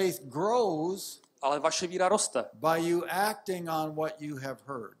your faith grows ale vaše víra roste. by you acting on what you have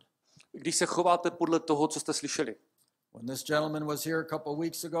heard. Když se chováte podle toho, co jste slyšeli. When this gentleman was here a couple of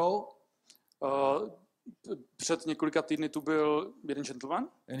weeks ago, Před několika týdny tu byl jeden gentleman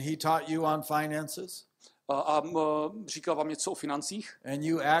and he taught you on finances, a říkal vám něco o financích. and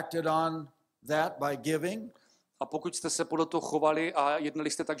you acted on that by giving, A pokud jste se podle toho chovali a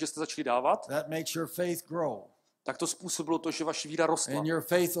jednali jste tak, že jste začali dávat, that makes your faith grow. tak to způsobilo to, že vaše víra rostla. And your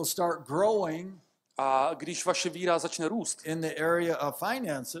faith will start growing A když vaše víra začne růst in the area of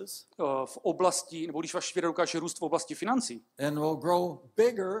finances v oblasti, nebo když vaše víra dokáže růst v oblasti financí and will grow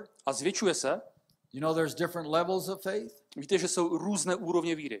bigger. a zvětšuje se, You know there's different levels of faith. víte, že jsou různé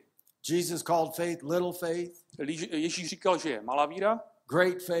úrovně víry. Jesus called faith little faith, Ježíš říkal, že je malá víra,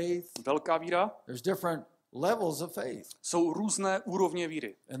 great faith. velká víra. There's different levels of faith. Jsou různé úrovně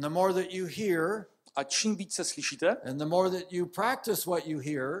víry. And the more that you hear, A čím více slyšíte, and the more that you practice what you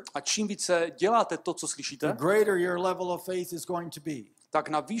hear, a čím více děláte to, co the slyšíte, greater your level of faith is going to be. tak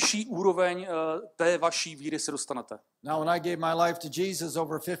na vyšší úroveň té vaší víry se dostanete. Now, when I gave my life to Jesus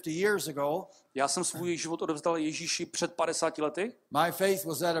over 50 years ago, Já jsem svůj život odevzdal Ježíši před 50 lety my faith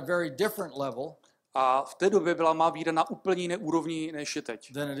was at a very different level a v té době byla má víra na úplně jiné úrovni, než je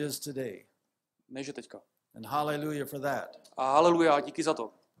teď. than it is today. Než je teďka. And hallelujah for that. A haleluja, díky za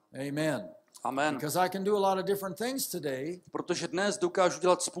to. Amen. Amen. Because I can do a lot of different things today Protože dnes dokážu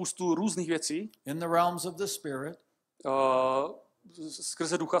dělat spoustu různých věcí in the realms of the Spirit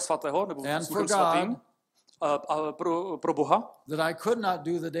skrze Ducha Svatého, nebo and s for Duchem Svatým, God a pro Boha, that I could not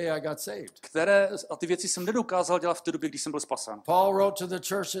do the day I got saved. a ty věci jsem nedokázal dělat v té době, když jsem byl spasen. Paul wrote to the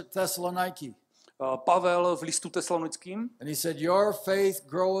church at Thessaloniki, Pavel v listu Tesalonickým, and he said, your faith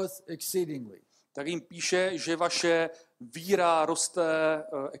groweth exceedingly. tak jim píše, že vaše víra roste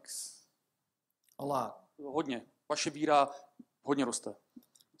A lot. hodně. Vaše víra hodně roste.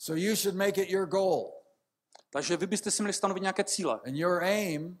 So you should make it your goal Takže vy byste si měli stanovit nějaké cíle and your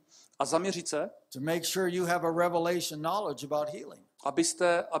aim a zaměřit se, to make sure you have a revelation knowledge about healing.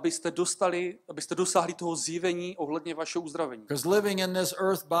 abyste dosáhli toho zjevení ohledně vašeho uzdravení. Because living in this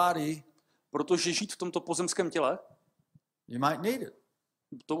earth body, Protože žít v tomto pozemském těle, you might need it.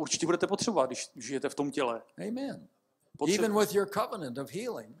 to určitě budete potřebovat, když žijete v tom těle. Amen. Potřeb- Even with your covenant of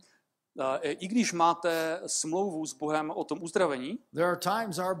healing, I když máte smlouvu s Bohem o tom uzdravení, there are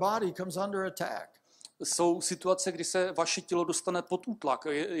times our body comes under attack. jsou situace, kdy se vaše tělo dostane pod útlak,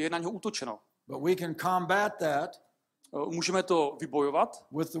 je na něho útočeno. But we can combat that Můžeme to vybojovat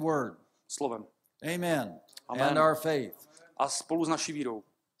with the word. slovem Amen. Amen. And our faith. a spolu s naší vírou.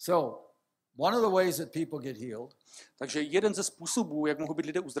 So, one of the ways that people get healed Takže jeden ze způsobů, jak mohou být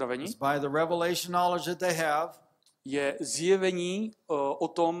lidé uzdraveni, is by the revelation knowledge that they have. je zjevení o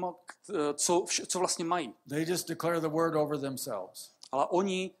tom, co vlastně mají. They just declare the word over themselves. Ale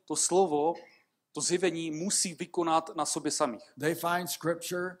oni to slovo, to zjevení musí vykonat na sobě samých. They find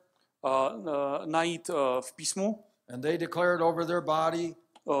scripture Najít v písmu, and they declare it over their body,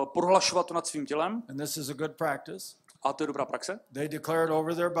 prohlašovat to nad svým tělem, and this is a good practice. a to je dobrá praxe, They declare it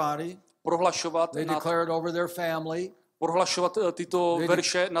over their body. prohlašovat, They declare it over their family. prohlašovat tyto They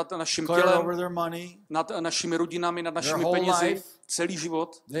verše nad naším Declare it over tělem, their money. nad našimi rodinami, nad našimi whole penězi, life. celý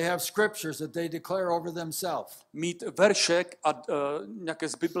život. They have scriptures that they declare over themselves. Mít veršek a nějaké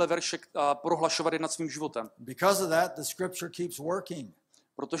z Bible veršek a prohlašovat je nad svým životem. Because of that, the scripture keeps working.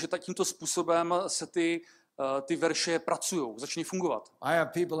 Protože tímto způsobem se ty verše pracují, začínají fungovat. I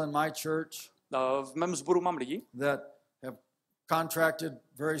have people in my church V mém sboru mám lidi, that have contracted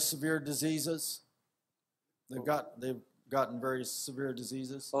very severe diseases. They've gotten very severe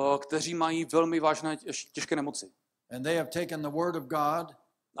diseases. kteří mají velmi vážné těžké nemoci. And they have taken the word of God.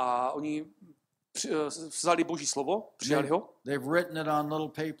 A oni vzali Boží slovo, přijali ho, They've written it on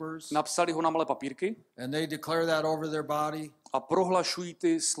little papers. napsali ho na malé papírky And they declare that over their body a prohlašují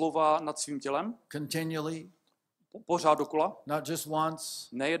ty slova nad svým tělem continually. pořád dokola, Not just once,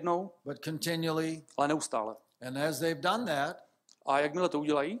 nejednou, but continually. ale neustále. And as they've done that, A jakmile to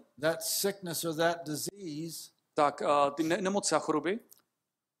udělají, that sickness or that disease tak ty nemoci a choroby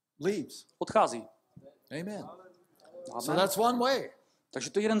leaves. odchází. Amen. Amen. So that's one way. Takže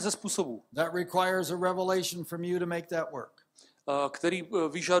to je jeden ze způsobů, That requires a revelation from you to make that work. který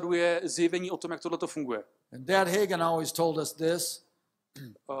vyžaduje zjevení o tom, jak tohle funguje. And Dad Hagen always told us this.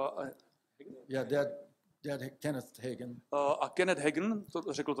 Yeah, Dad Kenneth Hagen. A Kenneth Hagin to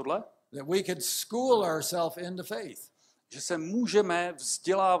řekl tohle, That we could school ourselves into faith. že se můžeme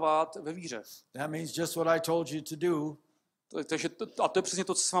vzdělávat ve víře. That means just what I told you to do. Takže a to je přesně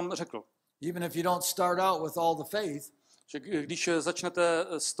to, co jsem vám řekl. Even if you don't start out with all the faith, Že když začnete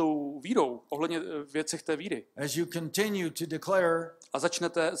s tou vírou, ohledně věcech té víry, as you continue to declare, a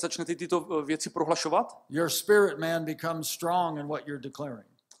začnete tyto věci prohlašovat, your spirit man becomes strong in what you're declaring.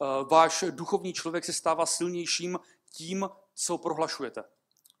 váš duchovní člověk se stává silnějším tím, co prohlašujete.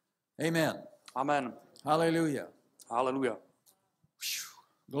 Amen. Amen. Hallelujah. Haleluja.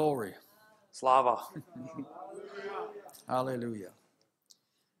 Glory. Sláva. Hallelujah.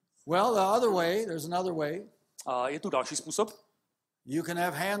 Well, the other way, there's another way. A je tu další způsob. You can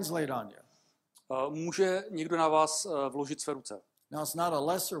have hands laid on you. Může někdo na vás vložit své ruce. Now, it's not a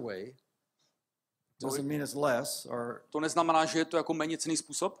lesser way. Doesn't mean it's less, or To neznamená, že je to jako méně cenný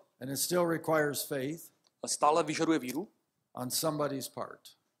způsob. and it still requires faith Stále vyžaduje víru, on somebody's part.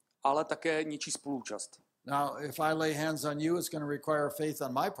 ale také něčí spoluúčast. Now, if I lay hands on you, it's going to require faith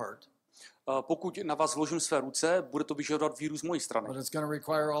on my part, Pokud na vás vložím své ruce, bude to vyžadovat víru z mojí but strany. it's going to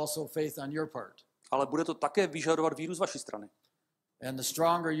require also faith on your part. Ale bude to také vyžadovat víru z vaší strany. And the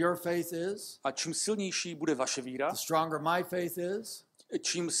stronger your faith is, A čím silnější bude vaše víra, the stronger my faith is,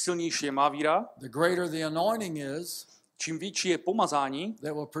 čím silnější je má víra, the greater the anointing is čím větší je pomazání,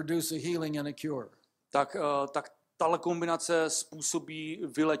 that will produce a healing and a cure. tak tahle kombinace způsobí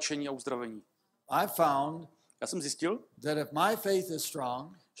vylečení a uzdravení. I found Já jsem zjistil, that if my faith is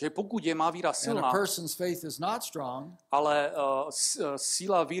strong že pokud je má víra and a silná, person's faith is not strong, ale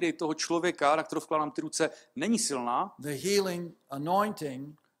síla víry toho člověka, na kterou vkládám ty ruce, není silná, the healing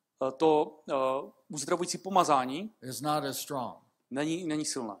anointing to uzdravující pomazání is not as strong. není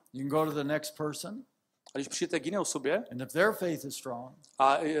silná. You can go to the next person, A když přijdete k jiné osobě and if their faith is strong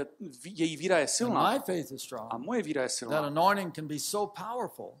a její víra je and silná my faith is a strong, moje víra je that silná, anointing can be so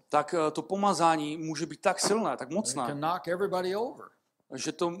powerful, tak to pomazání může být tak silné, tak it can mocné, knock everybody over.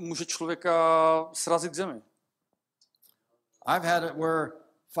 že to může člověka srazit k zemi. I've had it where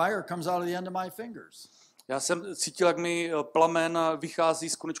fire comes out of the end of my fingers Já jsem cítil, jak mi plamen vychází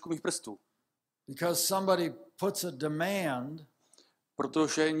z konečku mých prstů, because somebody puts a demand.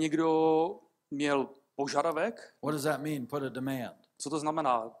 protože někdo měl požadavek. What does that mean, put a demand? Co to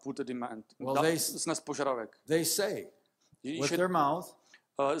znamená put a demand? Well, Snes požadavek. They say Když with je, their mouth,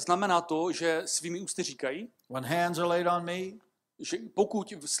 znamená to, že svými ústy říkají, when hands are laid on me, že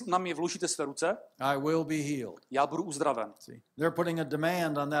pokud na mě vložíte své ruce, I will be healed. já budu uzdraven. See, they're putting a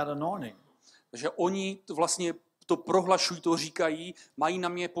demand on that anointing. Takže oni vlastně to prohlašují, to říkají, mají na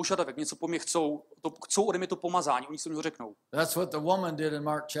mě požadavek, něco po mně chcou ode mě to pomazání, oni se mi ho řeknou. That's what the woman did in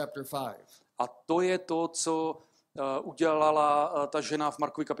Mark chapter 5. A to je to, co udělala ta žena v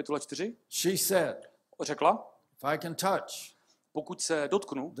Markovi kapitole 4. She said, Řekla, if I can touch pokud se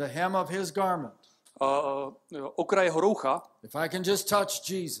dotknu the hem of his garment, okraje jeho roucha, if I can just touch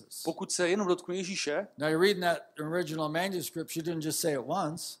Jesus. pokud se jenom dotknu Ježíše, Now you're reading that original manuscript, she didn't just say it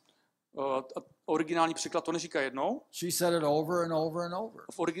once. originální překlad to neříká jednou, She said it over and over and over.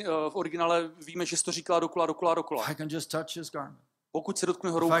 v originále víme, že jsi to říkala dokola. If I can just touch his garment. Pokud se dotknu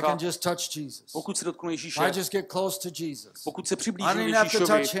jeho If I roucha, can just touch Jesus. pokud se dotknu If Ježíše, I just get close to Jesus. pokud se I přiblížím don't even have to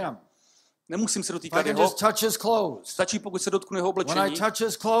Ježíšovi, touch him. nemusím se If I dotýkat can jeho, just touch his clothes. stačí, pokud se dotknu jeho When I oblečení, touch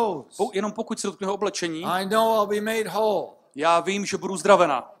his clothes, jenom pokud se dotknu jeho oblečení, I know I'll be made whole. já vím, že budu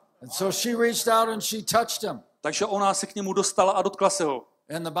zdravena. And so she reached out and she touched him. Takže ona se k němu dostala a dotkla se ho.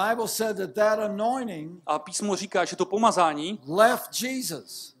 And the Bible said that anointing A písmo říká, že to pomazání left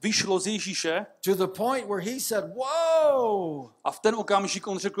Jesus vyšlo z Ježíše to the point where he said, whoa, a v ten okamžik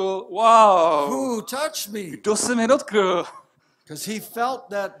on řekl, wow, who touched me? kdo se mi dotkl? Because he felt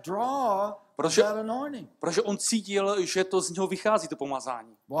that draw of Protože- that anointing. Protože on cítil, že to z něho vychází, to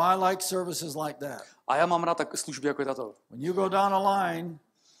pomazání. Well, I like services like that. A já mám rád tak služby, jako je tato. When you go down a line,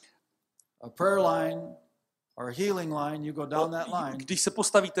 a prayer line or a healing line, you go down that line. Když se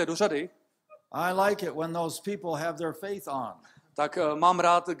postavíte do řady, I like it when those people have their faith on. tak mám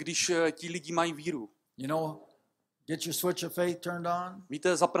rád, když ti lidi mají víru. You know, get your switch of faith turned on.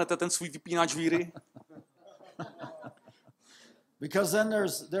 Víte, zapnete ten svůj vypínač víry, Because then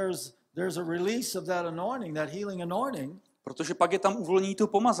there's a release of that anointing, that healing anointing. protože pak je tam uvolnění toho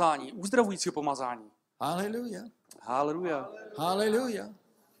pomazání, uzdravujícího pomazání. Hallelujah. Haleluja. Hallelujah.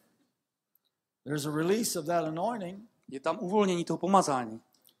 There's a release of that anointing, Je tam uvolnění toho pomazání.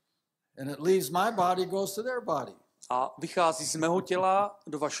 and it leaves my body, goes to their body. A vychází z mého těla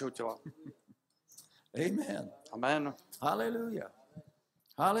do vašeho těla. Amen. Amen. Hallelujah.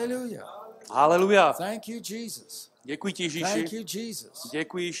 Hallelujah. Haleluja. Thank you, Jesus. Děkuji ti, Thank Ježíši. you, Jesus.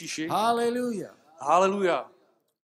 Děkuji, Ježíši. Hallelujah. Haleluja.